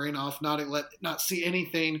turn your brain off, not see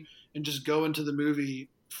anything, and just go into the movie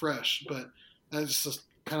fresh. But that's just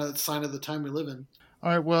kind of the sign of the time we live in.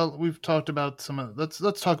 All right. Well, we've talked about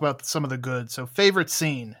let's talk about some of the good. So, favorite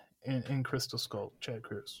scene in Crystal Skull, Chad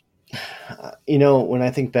Cruz. When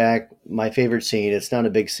I think back, my favorite scene, it's not a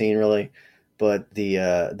big scene really, but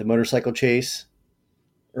the motorcycle chase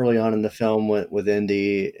early on in the film with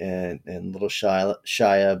Indy and little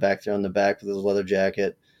Shia back there on the back with his leather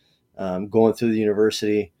jacket, going through the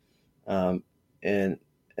university. Like,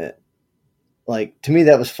 to me,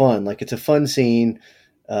 that was fun. Like, it's a fun scene.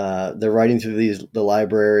 They're riding through the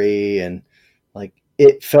library, and like,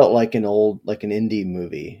 it felt like an indie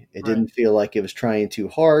movie. It didn't feel like it was trying too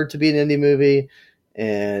hard to be an indie movie.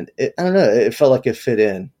 And I don't know, it felt like it fit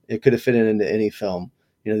in. It could have fit into any film.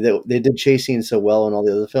 They did chase scenes so well in all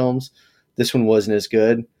the other films. This one wasn't as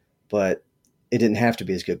good, but it didn't have to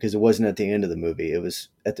be as good because it wasn't at the end of the movie. It was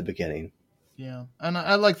at the beginning. Yeah. And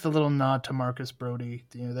I like the little nod to Marcus Brody.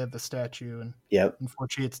 They have the statue, and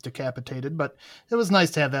unfortunately it's decapitated, but it was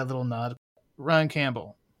nice to have that little nod. Ryan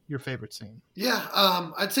Campbell, your favorite scene? Yeah,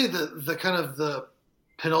 I'd say the kind of the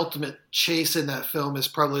penultimate chase in that film is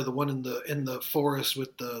probably the one in the forest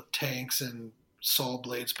with the tanks and saw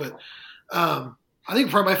blades. But I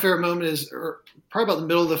think probably my favorite moment is probably about the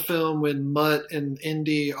middle of the film when Mutt and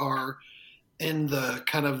Indy are in the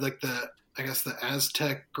kind of like the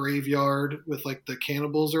Aztec graveyard with like the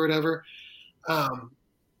cannibals or whatever. And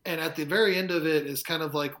at the very end of it is kind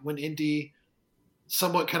of like when Indy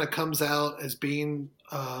somewhat kind of comes out as being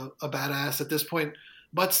a badass. At this point,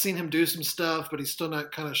 Mutt's seen him do some stuff, but he's still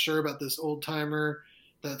not kind of sure about this old timer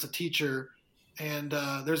that's a teacher. And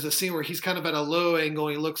there's a scene where he's kind of at a low angle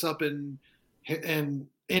and he looks up and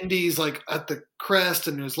Indy's like at the crest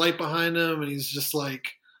and there's light behind him, and he's just like,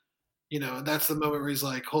 that's the moment where he's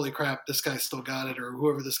like, holy crap, this guy still got it, or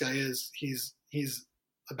whoever this guy is, he's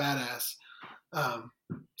a badass.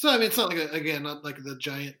 So I mean, it's not not like the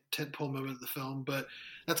giant tentpole moment of the film, but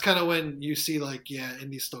that's kind of when you see like, yeah,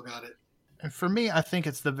 Indy still got it. And for me, I think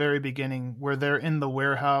it's the very beginning where they're in the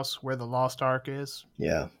warehouse where the Lost Ark is.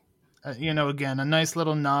 Yeah. Again, a nice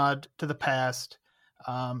little nod to the past,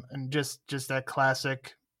 and just that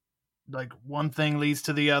classic, like one thing leads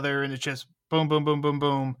to the other, and it's just boom, boom, boom, boom,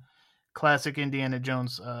 boom. Classic Indiana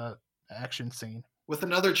Jones action scene. With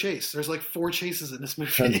another chase. There's like 4 chases in this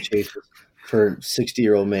movie. Tons of chases for a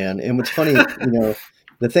 60-year-old man. And what's funny,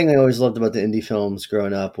 the thing I always loved about the indie films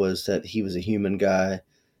growing up was that he was a human guy,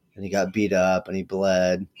 and he got beat up and he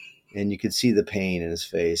bled, and you could see the pain in his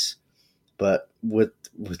face. But with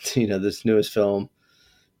this newest film,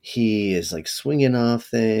 he is like swinging off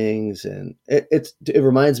things, and it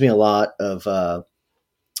reminds me a lot of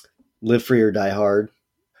Live Free or Die Hard.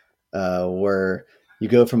 Where you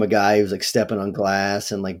go from a guy who's like stepping on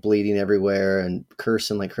glass and like bleeding everywhere and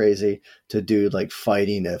cursing like crazy to a dude like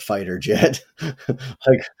fighting a fighter jet.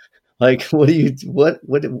 like what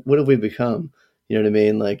have we become? You know what I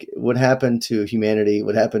mean? Like, what happened to humanity?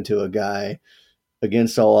 What happened to a guy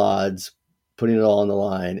against all odds putting it all on the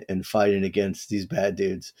line and fighting against these bad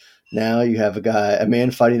dudes. Now you have a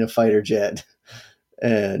man fighting a fighter jet.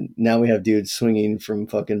 And now we have dudes swinging from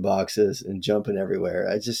fucking boxes and jumping everywhere.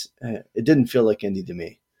 It didn't feel like Indy to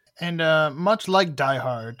me. And much like Die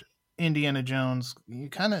Hard, Indiana Jones,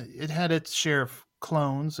 it had its share of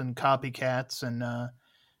clones and copycats, and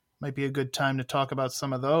might be a good time to talk about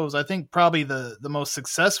some of those. I think probably the most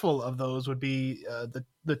successful of those would be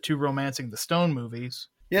the two Romancing the Stone movies.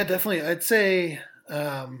 Yeah, definitely. I'd say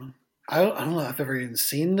I don't know if I've ever even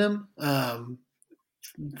seen them.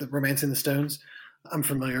 The Romancing the Stones, I'm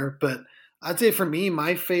familiar, but I'd say for me,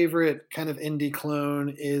 my favorite kind of indie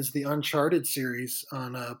clone is the Uncharted series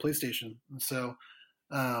on PlayStation. So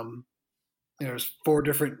there's 4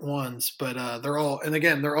 different ones, but they're all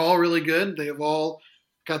really good. They have all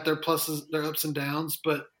got their pluses, their ups and downs,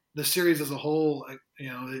 but the series as a whole,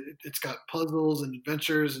 it's got puzzles and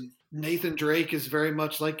adventures, and Nathan Drake is very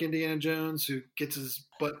much like Indiana Jones, who gets his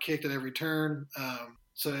butt kicked at every turn.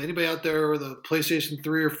 So anybody out there with a PlayStation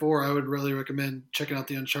 3 or 4, I would really recommend checking out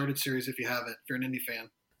the Uncharted series if you haven't, if you're an indie fan.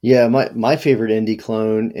 Yeah, my favorite indie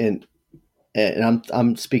clone, and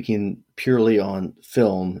I'm speaking purely on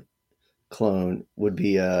film clone, would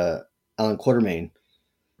be Alan Quatermain.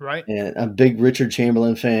 Right. And I'm a big Richard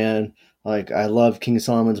Chamberlain fan. Like, I love King of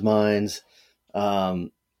Solomon's Mines.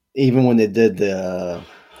 Even when they did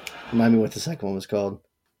remind me what the second one was called.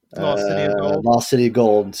 Lost City of Gold. Lost City of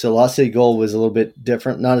Gold. So Lost City of Gold was a little bit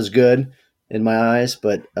different, not as good in my eyes,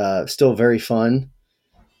 but still very fun.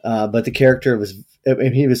 But the character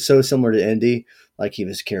he was so similar to Indy. Like, he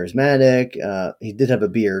was charismatic. He did have a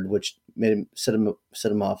beard, which made him set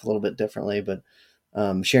him off a little bit differently. But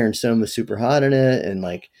Sharon Stone was super hot in it, and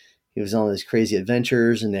like, he was on these crazy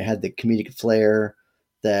adventures, and they had the comedic flair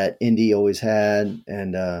that Indy always had.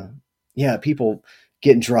 And people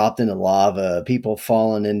getting dropped into lava, people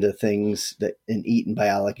falling into things and eaten by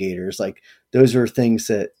alligators. Like, those are things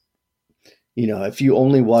that, if you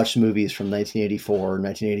only watched movies from 1984 or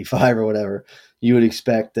 1985 or whatever, you would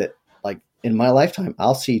expect that, like, in my lifetime,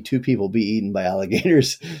 I'll see 2 people be eaten by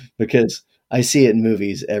alligators because I see it in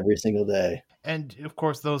movies every single day. And of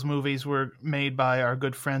course, those movies were made by our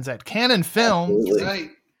good friends at Cannon Films. Absolutely. Right.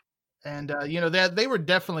 And, they were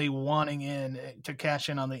definitely wanting to cash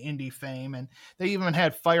in on the indie fame. And they even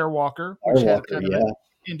had Firewalker, which had kind of an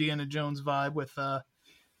Indiana Jones vibe with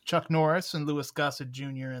Chuck Norris and Louis Gossett Jr.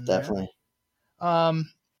 in there. Definitely.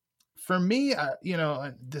 For me,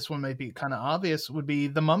 this one may be kind of obvious, would be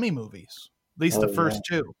the Mummy movies, at least the first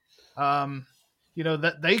 2.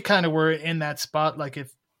 That they kind of were in that spot. Like,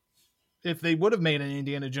 if they would have made an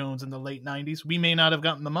Indiana Jones in the late 90s, we may not have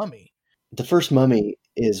gotten the Mummy. The first Mummy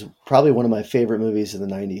is probably one of my favorite movies of the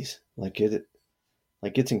 90s.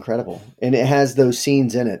 It's incredible. And it has those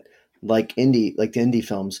scenes in it, like the indie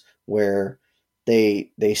films, where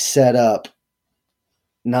they set up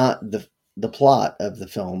not the plot of the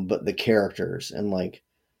film, but the characters. And like,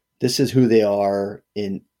 this is who they are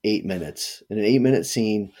in 8 minutes. In an 8-minute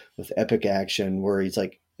scene with epic action where he's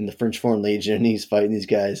like in the French Foreign Legion and he's fighting these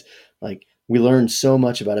guys. Like, we learned so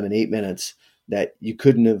much about him in 8 minutes that you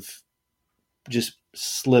couldn't have just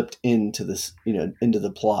slipped into this, into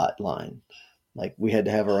the plot line. Like, we had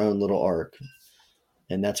to have our own little arc,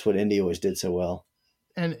 and that's what Indy always did so well.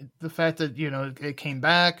 And the fact that, it came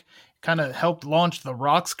back kind of helped launch The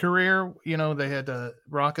Rock's career. They had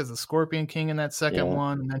Rock as the Scorpion King in that second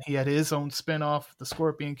one, and then he had his own spinoff, The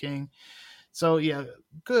Scorpion King. So yeah,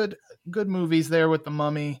 good movies there with the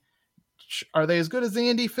Mummy. Are they as good as the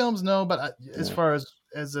indie films? No, but as far as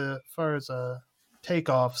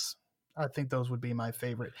takeoffs, I think those would be my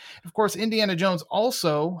favorite. Of course, Indiana Jones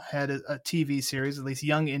also had a TV series, at least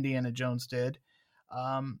young Indiana Jones did.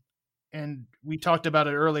 And we talked about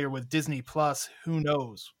it earlier with Disney Plus. Who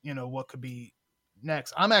knows, what could be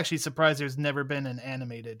next? I'm actually surprised there's never been an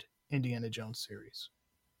animated Indiana Jones series.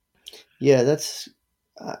 Yeah, that's,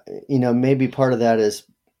 maybe part of that is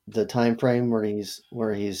the time frame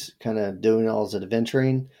where he's kind of doing all his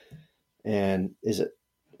adventuring. And is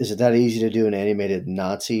it that easy to do an animated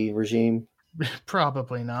Nazi regime?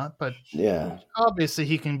 Probably not, but yeah, obviously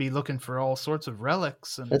he can be looking for all sorts of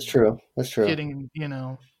relics. And that's true. Getting,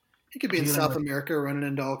 he could be in South America running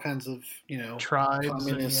into all kinds of, tribes,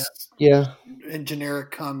 communist, and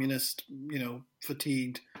generic communist,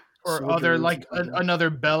 fatigued. Or other, like another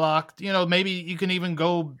Belloc. Maybe you can even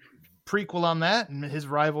go prequel on that and his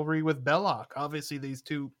rivalry with Belloc. Obviously, these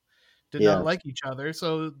two did not like each other,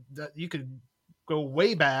 so that you could go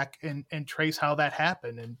way back and trace how that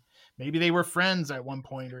happened, and maybe they were friends at one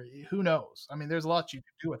point, or who knows? I mean, there's lots you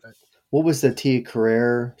could do with it. What was the Tia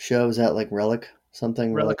Carrere show? Was that like Relic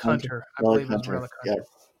something? Relic Hunter. I believe it was Relic Hunter. Yeah,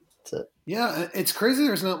 that's it. Yeah, it's crazy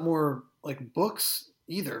there's not more like books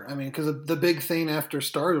either. I mean, because the big thing after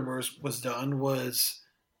Star Wars was done was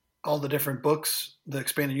all the different books, the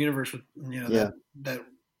expanded universe, Yeah. that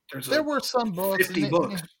there's There like were some books, 50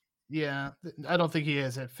 books. yeah, I don't think he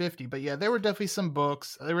is at 50, but yeah, there were definitely some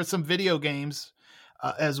books. There were some video games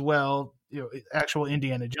as well, actual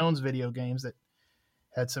Indiana Jones video games that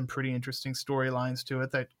had some pretty interesting storylines to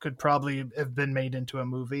it that could probably have been made into a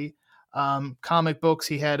movie. Comic books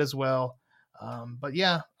he had as well. But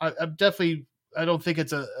yeah, I'm definitely, I don't think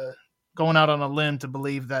it's a going out on a limb to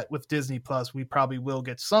believe that with Disney Plus, we probably will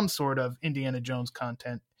get some sort of Indiana Jones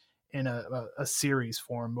content in a series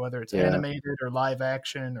form, whether it's Yeah. animated or live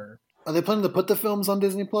action or. Are they planning to put the films on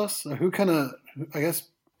Disney Plus? Or who kind of, I guess,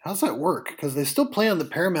 how's that work? Because they still play on the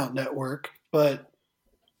Paramount network, but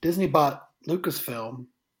Disney bought Lucasfilm,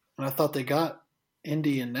 and I thought they got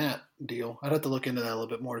Indy in that deal. I'd have to look into that a little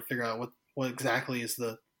bit more to figure out what exactly is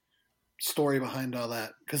the story behind all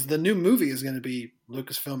that. Because the new movie is going to be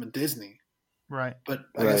Lucasfilm and Disney, Right. but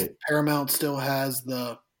I guess Paramount still has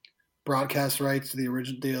the broadcast rights to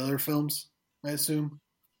the other films, I assume.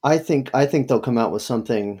 I think they'll come out with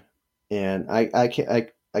something, and I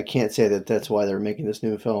can't say that that's why they're making this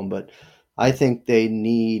new film, but I think they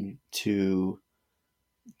need to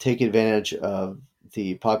take advantage of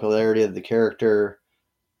the popularity of the character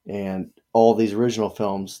and all these original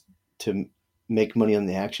films to make money on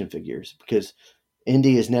the action figures, because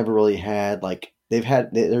Indy has never really had like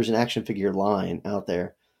there's an action figure line out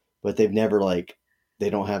there, but they've never like they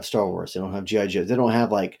don't have Star Wars, they don't have G.I. Joe, they don't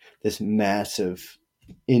have like this massive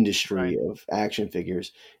industry of action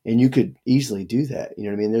figures, and you could easily do that. You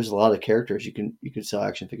know what I mean? There's a lot of characters you could sell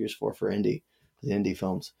action figures for the indie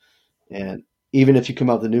films, and even if you come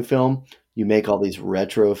out with a new film, you make all these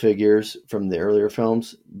retro figures from the earlier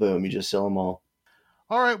films. Boom, you just sell them all.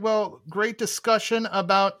 All right. Well, great discussion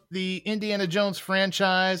about the Indiana Jones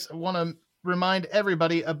franchise. I want to remind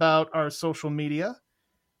everybody about our social media.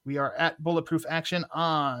 We are at Bulletproof Action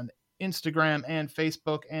on Instagram and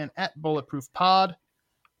Facebook, and at Bulletproof Pod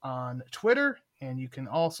on Twitter. And you can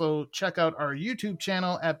also check out our YouTube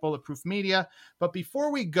channel at Bulletproof Media. But before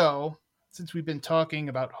we go, since we've been talking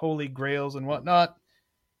about holy grails and whatnot,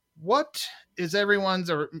 what is everyone's,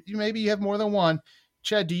 or maybe you have more than one,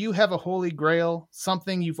 Chad, do you have a holy grail,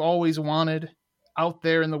 something you've always wanted out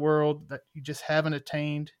there in the world that you just haven't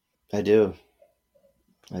attained? I do.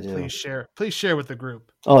 Please share with the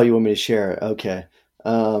group. Oh, you want me to share it? Okay.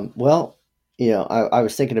 Well, I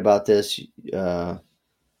was thinking about this. The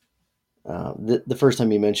first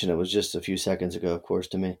time you mentioned it was just a few seconds ago, of course,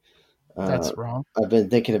 to me. That's wrong. I've been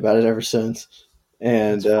thinking about it ever since.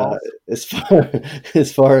 And as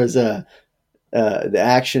far as the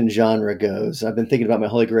action genre goes, I've been thinking about my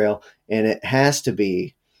holy grail, and it has to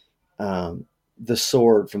be the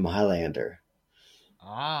sword from Highlander.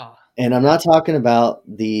 And I'm not talking about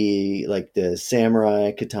the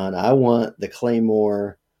samurai katana. I want the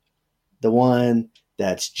claymore, the one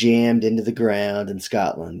that's jammed into the ground in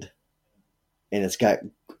Scotland, and it's got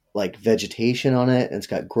like vegetation on it, and it's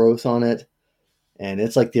got growth on it, and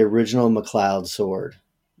it's like the original MacLeod sword.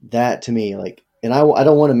 That to me, like, and I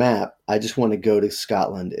don't want a map. I just want to go to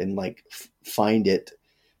Scotland and like find it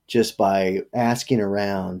just by asking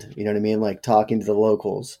around. You know what I mean? Like talking to the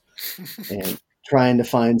locals and trying to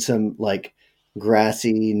find some like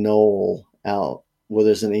grassy knoll out where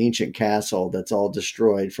there's an ancient castle that's all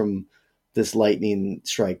destroyed from this lightning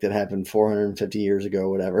strike that happened 450 years ago,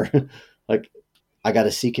 whatever. Like, I got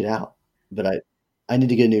to seek it out, but I need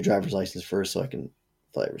to get a new driver's license first so I can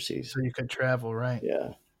fly overseas. So you could travel, right? Yeah.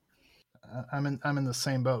 I'm in the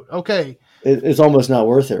same boat. Okay. It's almost not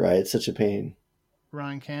worth it, right? It's such a pain.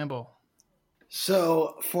 Ryan Campbell.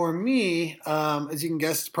 So for me, as you can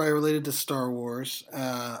guess, it's probably related to Star Wars.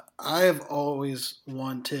 I have always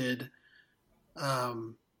wanted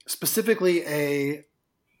specifically a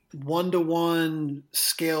 1-to-1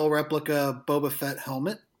 scale replica Boba Fett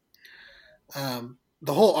helmet.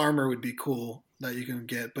 The whole armor would be cool that you can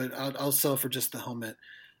get, but I'll sell for just the helmet.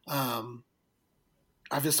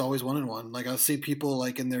 I've just always wanted one. Like, I'll see people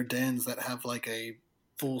like in their dens that have like a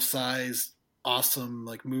full size, awesome,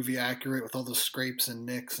 like movie accurate with all those scrapes and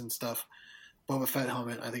nicks and stuff Boba Fett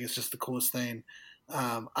helmet. I think it's just the coolest thing.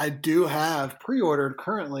 I do have pre-ordered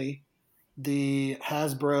currently the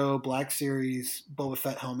Hasbro Black Series Boba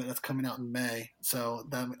Fett helmet that's coming out in May. So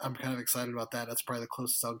I'm kind of excited about that. That's probably the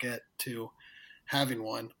closest I'll get to having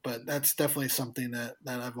one, but that's definitely something that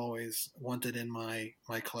I've always wanted in my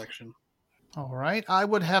collection. All right. I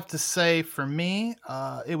would have to say for me,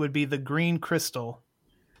 it would be the green crystal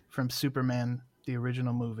from Superman, the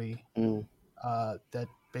original movie. That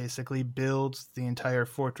basically builds the entire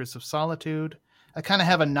Fortress of Solitude. I kind of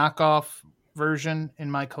have a knockoff version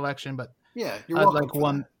in my collection, but Yeah, you're I'd welcome like for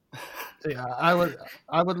one. that. Yeah, I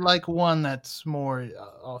would like one that's more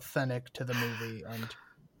authentic to the movie, and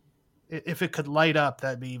if it could light up,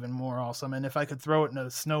 that'd be even more awesome. And if I could throw it in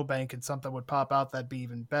a snowbank and something would pop out, that'd be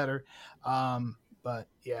even better. But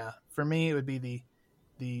yeah, for me, it would be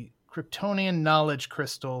the Kryptonian Knowledge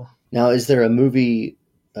Crystal. Now, is there a movie,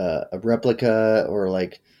 a replica, or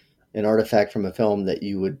like an artifact from a film that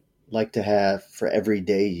you would like to have for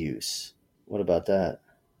everyday use? What about that?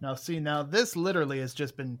 Now, see, this literally has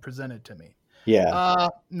just been presented to me. Yeah.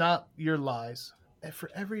 Not your lies. For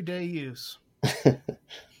everyday use.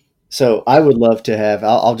 So I would love to have.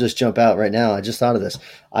 I'll just jump out right now. I just thought of this.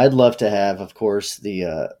 I'd love to have, of course,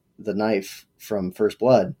 the knife from First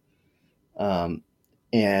Blood,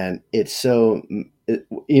 and it's so.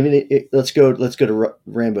 Let's go to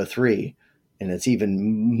Rambo 3, and it's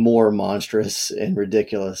even more monstrous and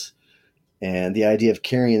ridiculous. And the idea of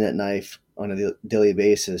carrying that knife on a daily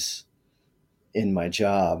basis in my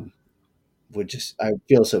job I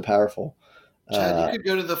feel so powerful. Chad, you could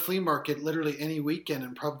go to the flea market literally any weekend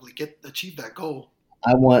and probably achieve that goal.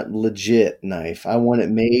 I want legit knife. I want it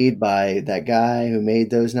made by that guy who made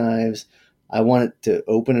those knives. I want it to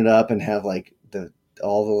open it up and have like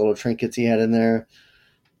all the little trinkets he had in there,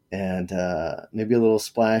 and maybe a little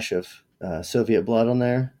splash of Soviet blood on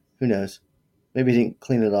there. Who knows? Maybe he didn't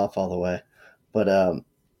clean it off all the way, but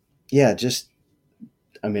yeah, I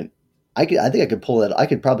think I could pull that. I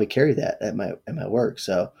could probably carry that at my work.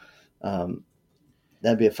 So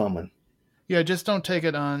that'd be a fun one. Yeah, just don't take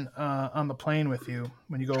it on the plane with you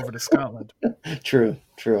when you go over to Scotland. True.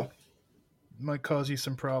 Might cause you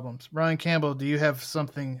some problems. Ryan Campbell, do you have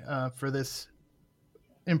something for this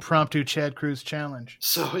impromptu Chad Cruz challenge?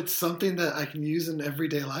 So it's something that I can use in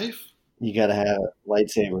everyday life? You got to have a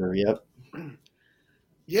lightsaber. Yep.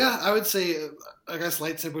 Yeah, I would say, I guess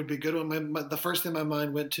lightsaber would be a good one. The first thing my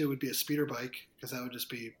mind went to would be a speeder bike, because that would just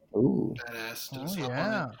be badass to just hop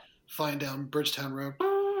on it, flying down Bridgetown Road,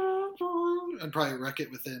 and probably wreck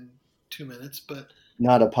it within 2 minutes. But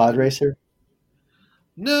not a pod racer?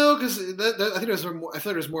 No, because I think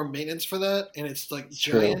there's more maintenance for that, and it's like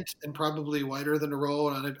giant and probably wider than a roll,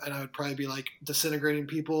 and I would probably be like disintegrating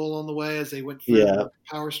people along the way as they went through the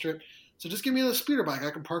power strip. So just give me a speeder bike.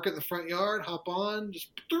 I can park it in the front yard, hop on,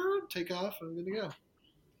 just take off, and I'm good to go.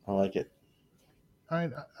 I like it. All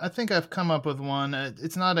right, I think I've come up with one.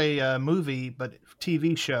 It's not a movie, but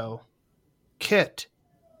TV show. KITT.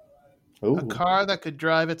 Ooh. A car that could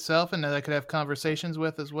drive itself and that I could have conversations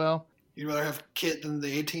with as well. You'd rather have KITT than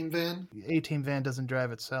the A-Team van? The A-Team van doesn't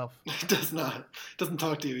drive itself. It does not. It doesn't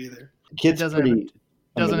talk to you either. KITT's doesn't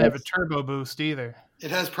have a turbo boost either.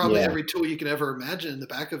 It has probably every tool you could ever imagine in the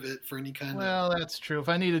back of it for any kind of... Well, that's true. If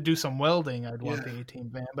I need to do some welding, I'd want the A-Team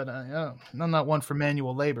van, but I'm not one for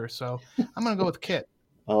manual labor, so I'm going to go with KITT.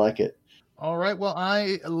 I like it. All right. Well,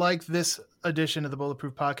 I like this edition of the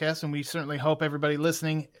Bulletproof Podcast, and we certainly hope everybody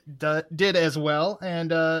listening did as well. And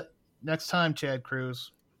next time, Chad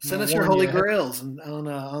Cruz, send us your holy grails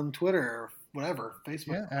on Twitter or whatever,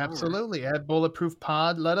 Facebook. Yeah, absolutely. At Bulletproof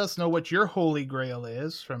Pod, let us know what your holy grail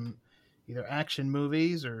is from either action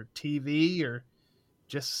movies or TV or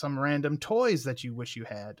just some random toys that you wish you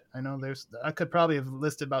had. I know I could probably have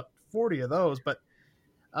listed about 40 of those, but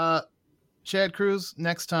Chad Cruz,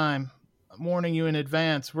 next time, I'm warning you in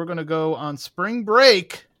advance, we're going to go on spring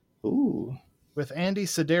break. Ooh. With Andy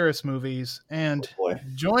Sedaris movies, and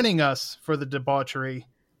joining us for the debauchery,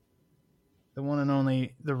 the one and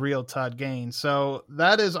only, the real Todd Gaines. So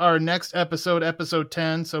that is our next episode, episode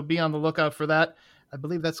 10. So be on the lookout for that. I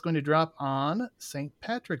believe that's going to drop on St.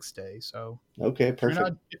 Patrick's Day. So okay,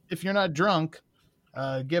 perfect. If you're not drunk,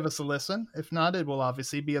 give us a listen. If not, it will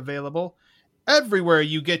obviously be available everywhere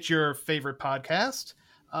you get your favorite podcast.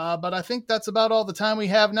 But I think that's about all the time we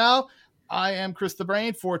have now. I am Chris the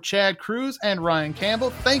Brain for Chad Cruz and Ryan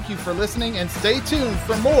Campbell. Thank you for listening, and stay tuned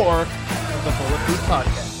for more of the Bulletproof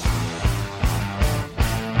Podcast.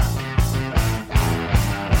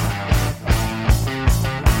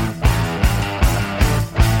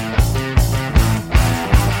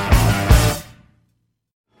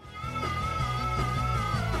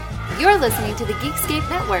 You're listening to the Geekscape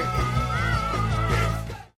Network.